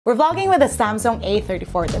We're vlogging with the Samsung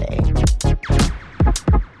A34 today.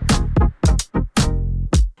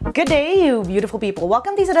 Good day, you beautiful people.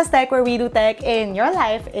 Welcome to LAZADA's Tech, where we do tech in your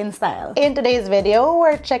life in style. In today's video,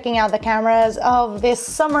 we're checking out the cameras of this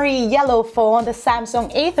summery yellow phone, the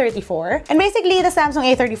Samsung A34. And basically, the Samsung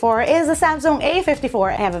A34 is the Samsung A54.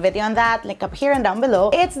 I have a video on that, link up here and down below.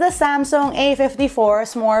 It's the Samsung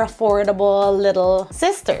A54's more affordable little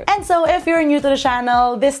sister. And so if you're new to the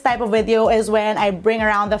channel, this type of video is when I bring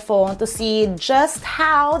around the phone to see just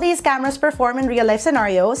how these cameras perform in real life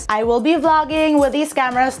scenarios. I will be vlogging with these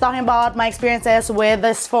cameras, talking about my experiences with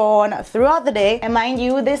this phone throughout the day. And mind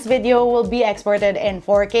you, this video will be exported in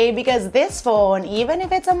 4K because this phone, even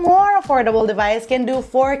if it's a more affordable device, can do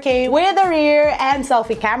 4K with the rear and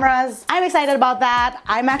selfie cameras. I'm excited about that.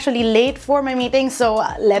 I'm actually late for my meeting, so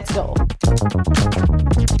let's go.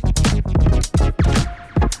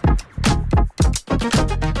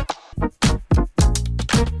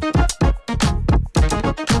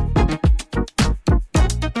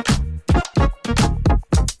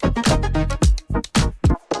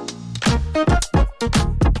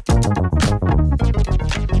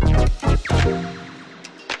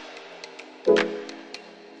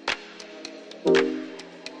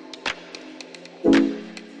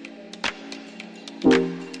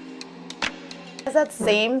 That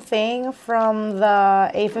same thing from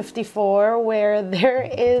the A54 where there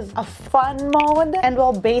is a fun mode, and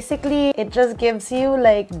well, basically it just gives you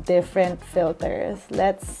like different filters.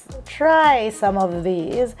 Let's try some of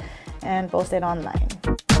these and post it online.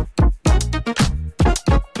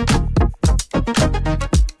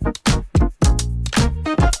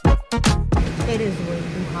 It is way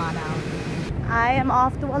too hot out. I am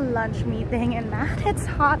off to a lunch meeting and man, it's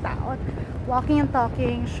hot out. Walking and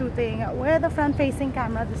talking, shooting with a front-facing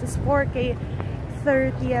camera. This is 4K,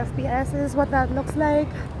 30 FPS is what that looks like.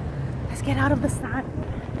 Let's get out of the sun.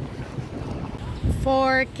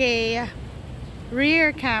 4K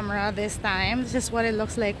rear camera this time. This is what it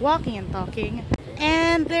looks like walking and talking.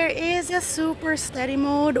 And there is a super steady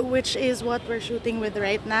mode, which is what we're shooting with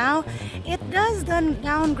right now. It does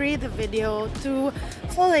downgrade the video to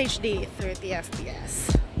full HD 30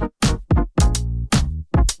 FPS.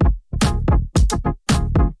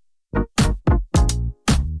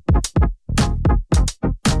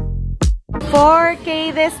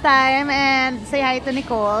 4K this time, and say hi to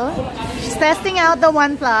Nicole. She's testing out the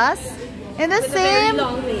OnePlus in the same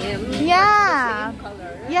long name. Yeah.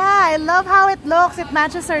 Yeah, I love how it looks. It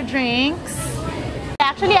matches our drinks.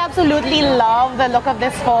 I actually absolutely love the look of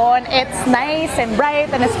this phone. It's nice and bright,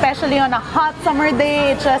 and especially on a hot summer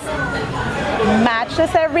day, it just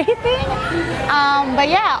matches everything. But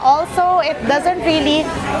yeah, also it doesn't really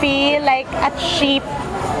feel like a cheap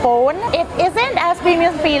phone. It isn't as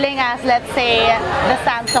premium feeling as, let's say, the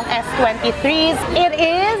Samsung S23s. It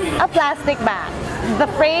is a plastic bag. The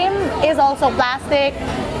frame is also plastic,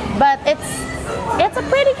 but it's a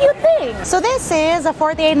pretty cute thing. So this is a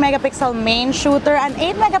 48 megapixel main shooter, an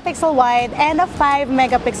 8 megapixel wide, and a 5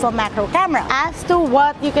 megapixel macro camera. As to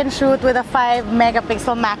what you can shoot with a 5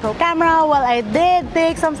 megapixel macro camera, well, I did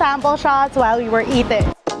take some sample shots while we were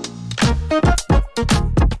eating.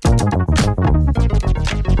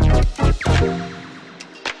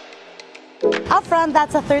 Up front,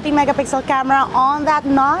 that's a 30 megapixel camera on that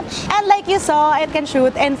notch. And like you saw, it can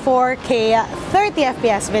shoot in 4K 30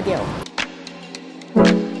 FPS video.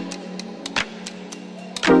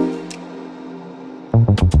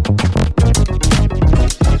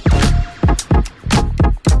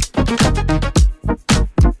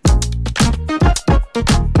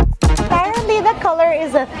 Apparently the color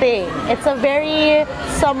is a thing. It's a very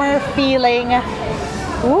summer feeling.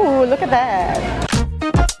 Ooh, look at that.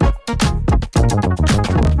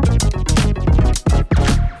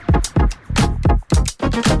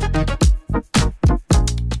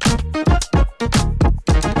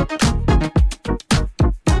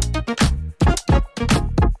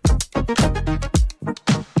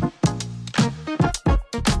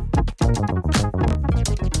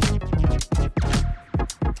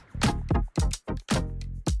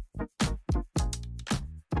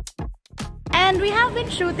 And we have been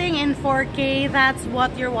shooting in 4K, that's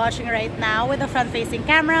what you're watching right now with the front-facing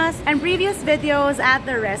cameras. And previous videos at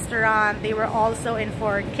the restaurant, they were also in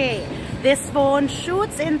 4K. This phone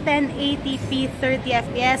shoots in 1080p 30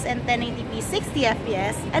 FPS and 1080p 60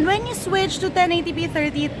 FPS. And when you switch to 1080p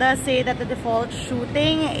 30, it does say that the default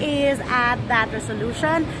shooting is at that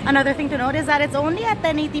resolution. Another thing to note is that it's only at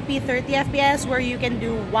 1080p 30 FPS where you can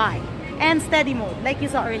do wide and steady mode, like you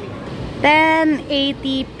saw earlier.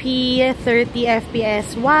 1080p 30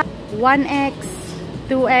 FPS 1x,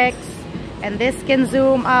 2x, And this can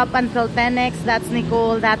zoom up until 10x. That's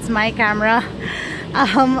Nicole, that's my camera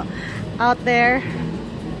out there.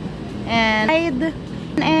 And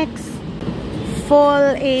 10x,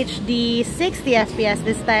 full HD 60 FPS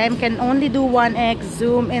this time. Can only do 1x,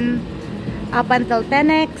 zoom in up until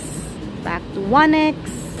 10x, back to 1x.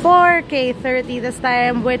 4K 30 this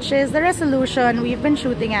time, which is the resolution we've been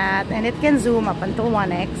shooting at, and it can zoom up until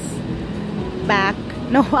 1x, back,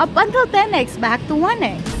 no, up until 10x, back to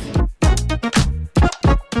 1x.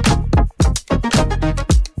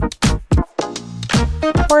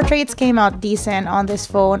 Portraits came out decent on this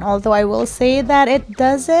phone, although I will say that it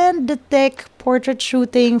doesn't detect portrait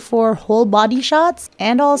shooting for whole body shots,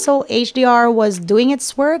 and also HDR was doing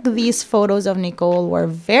its work. These photos of Nicole were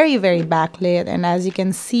very backlit, and as you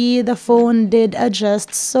can see, the phone did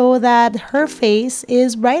adjust so that her face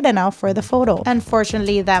is bright enough for the photo.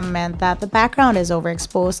 Unfortunately, that meant that the background is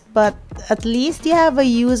overexposed, but at least you have a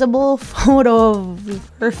usable photo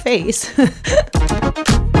of her face.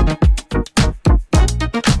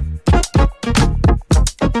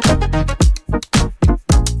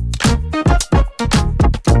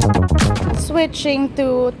 Switching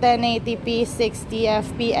to 1080p 60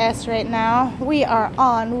 FPS right now. We are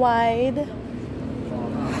on wide.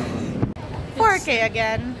 4K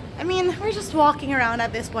again. I mean, we're just walking around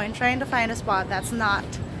at this point trying to find a spot that's not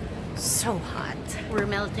so hot. We're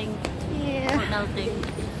melting. Yeah. We're melting.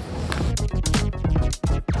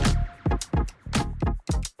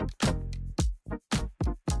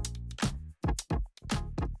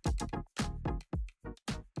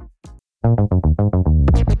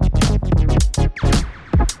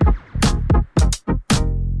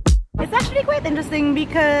 It's actually quite interesting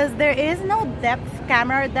because there is no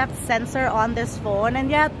camera depth sensor on this phone, and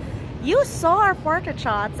yet you saw our portrait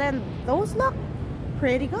shots and those look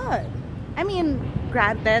pretty good. I mean,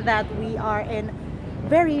 granted that we are in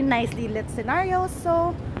very nicely lit scenarios,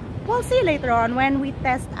 so we'll see later on when we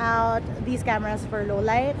test out these cameras for low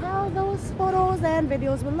light how those photos and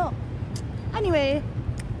videos will look. Anyway,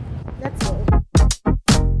 let's go.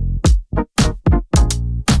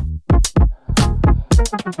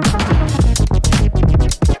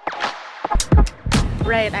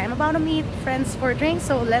 Right, I'm about to meet friends for drinks,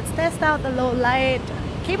 so let's test out the low light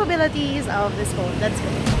capabilities of this phone. Let's go.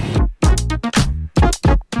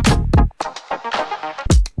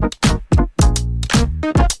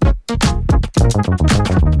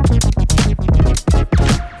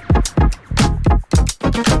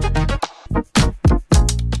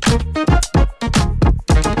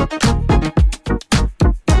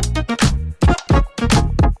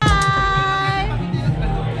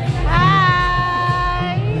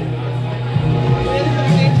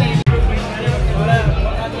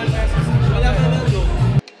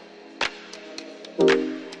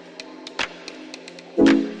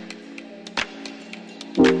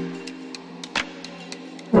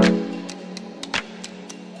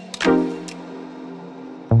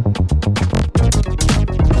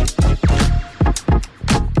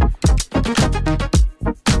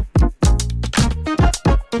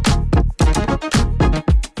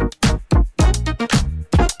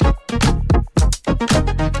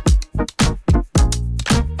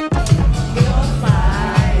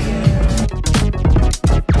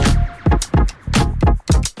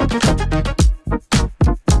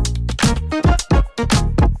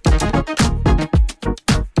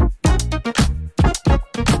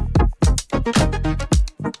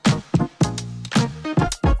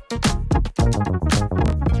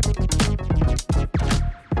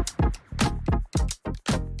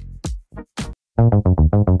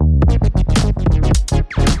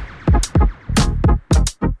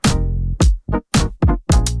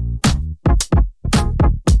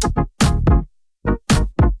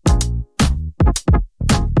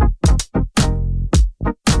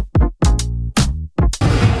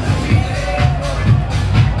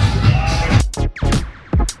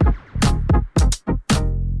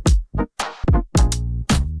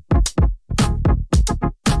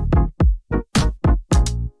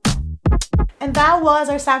 And that was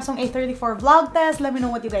our Samsung A34 vlog test. Let me know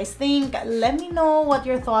what you guys think. Let me know what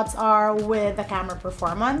your thoughts are with the camera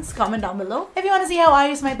performance. Comment down below. If you want to see how I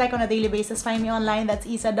use my tech on a daily basis, find me online. That's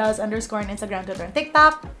IsaDoes_ on Instagram, Twitter, and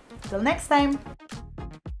TikTok. Till next time.